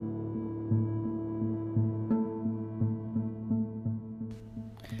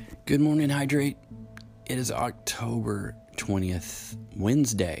Good morning, Hydrate. It is October 20th,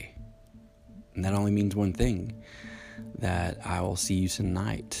 Wednesday. And that only means one thing, that I will see you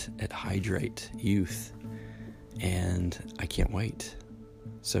tonight at Hydrate Youth. And I can't wait.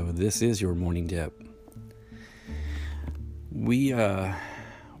 So this is your morning dip. We're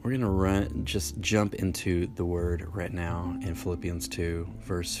going to just jump into the word right now in Philippians 2,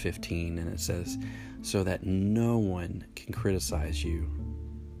 verse 15. And it says, so that no one can criticize you.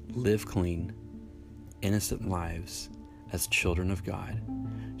 Live clean, innocent lives as children of God,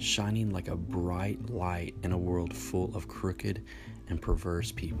 shining like a bright light in a world full of crooked and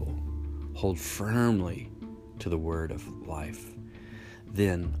perverse people. Hold firmly to the word of life.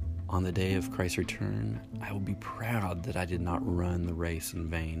 Then, on the day of Christ's return, I will be proud that I did not run the race in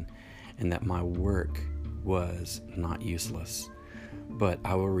vain and that my work was not useless. But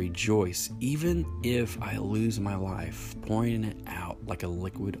I will rejoice even if I lose my life, pouring it out like a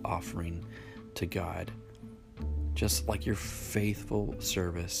liquid offering to God, just like your faithful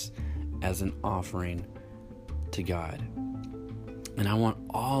service as an offering to God. And I want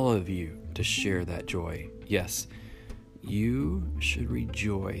all of you to share that joy. Yes, you should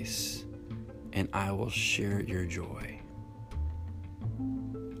rejoice, and I will share your joy.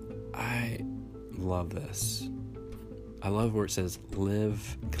 I love this. I love where it says,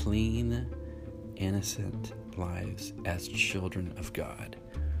 live clean, innocent lives as children of God.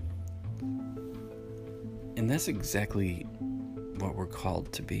 And that's exactly what we're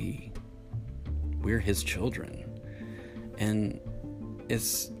called to be. We're His children. And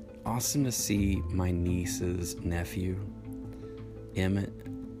it's awesome to see my niece's nephew, Emmett.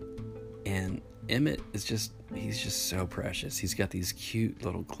 And Emmett is he's just so precious. He's got these cute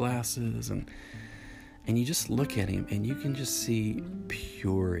little glasses and you just look at him and you can just see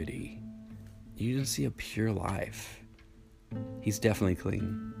purity. You can see a pure life. He's definitely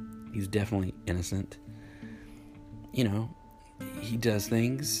clean. He's definitely innocent. You know, he does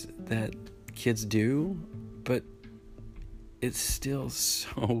things that kids do, but it's still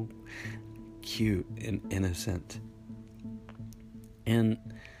so cute and innocent. And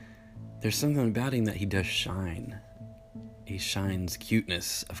there's something about him that he does shine. He shines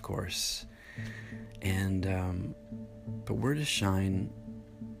cuteness, of course. And, but we're to shine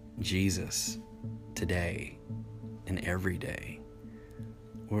Jesus today and every day.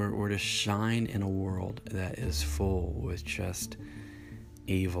 We're to shine in a world that is full with just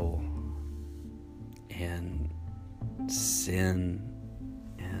evil and sin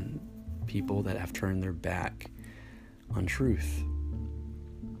and people that have turned their back on truth.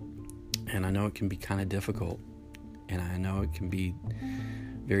 And I know it can be kind of difficult, and I know it can be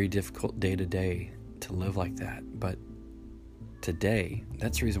very difficult day to day to live like that. But today,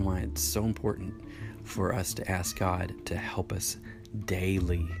 that's the reason why it's so important for us to ask God to help us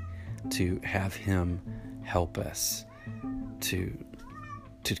daily, to have Him help us to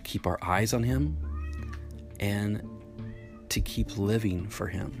keep our eyes on Him and to keep living for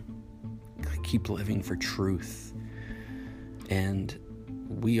Him, keep living for truth. And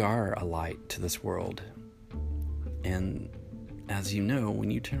we are a light to this world. And as you know, when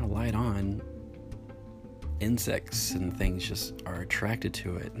you turn a light on, insects and things just are attracted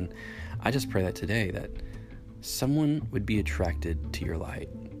to it. And I just pray that today that someone would be attracted to your light,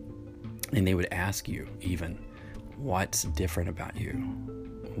 and they would ask you even, what's different about you?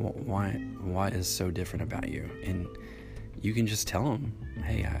 What is so different about you? And you can just tell them,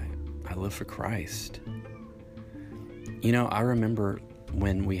 hey, I live for Christ. You know, I remember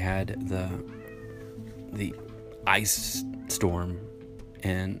when we had the ice storm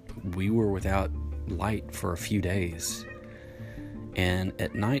and we were without light for a few days, and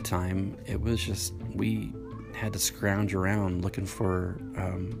at nighttime it was just, we had to scrounge around looking for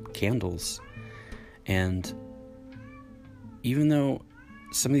candles. And even though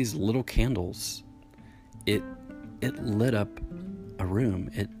some of these little candles, it lit up a room,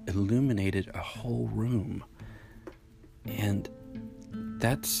 it illuminated a whole room. And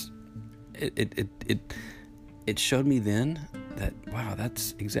that's it showed me then that, wow,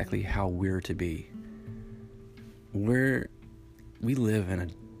 that's exactly how we're to be. We live in a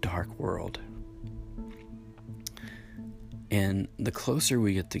dark world. And the closer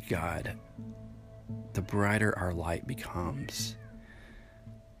we get to God, the brighter our light becomes.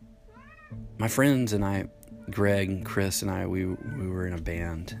 My friends and I, Greg and Chris and I, we were in a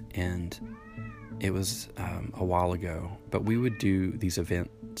band, and it was a while ago, but we would do these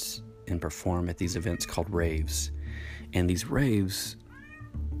events and perform at these events called raves. And these raves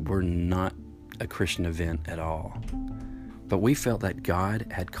were not a Christian event at all. But we felt that God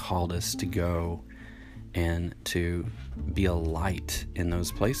had called us to go and to be a light in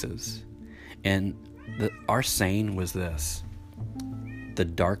those places. And our saying was this: the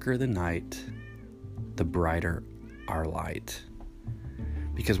darker the night, the brighter our light.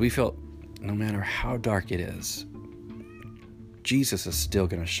 Because we felt no matter how dark it is, Jesus is still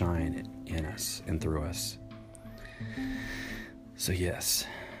going to shine in us and through us. So yes,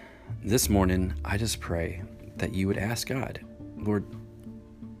 this morning, I just pray that you would ask God, Lord,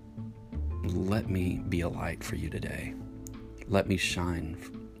 let me be a light for you today. Let me shine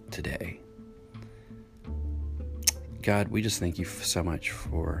today. God, we just thank you so much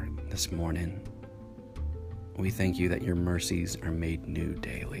for this morning. We thank you that your mercies are made new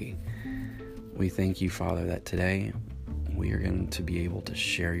daily. We thank you, Father, that today we are going to be able to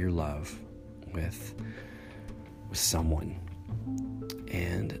share your love with someone.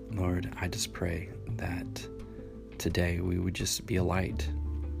 And Lord, I just pray that today we would just be a light.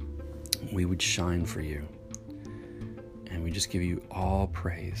 We would shine for you. And we just give you all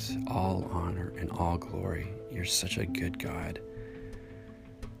praise, all honor, and all glory. You're such a good God.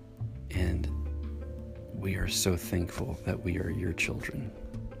 And we are so thankful that we are your children.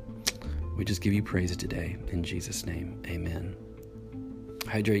 We just give you praise today. In Jesus' name, amen.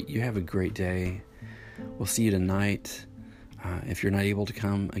 Hydrate, you have a great day. We'll see you tonight. If you're not able to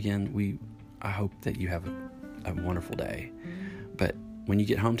come again, I hope that you have a wonderful day. But when you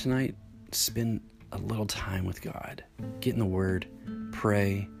get home tonight, spend a little time with God. Get in the Word,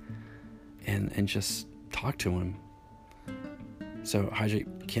 pray, and just talk to Him. So,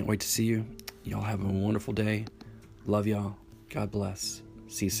 Hydrate, can't wait to see you. Y'all have a wonderful day. Love y'all. God bless.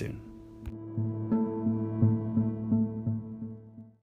 See you soon.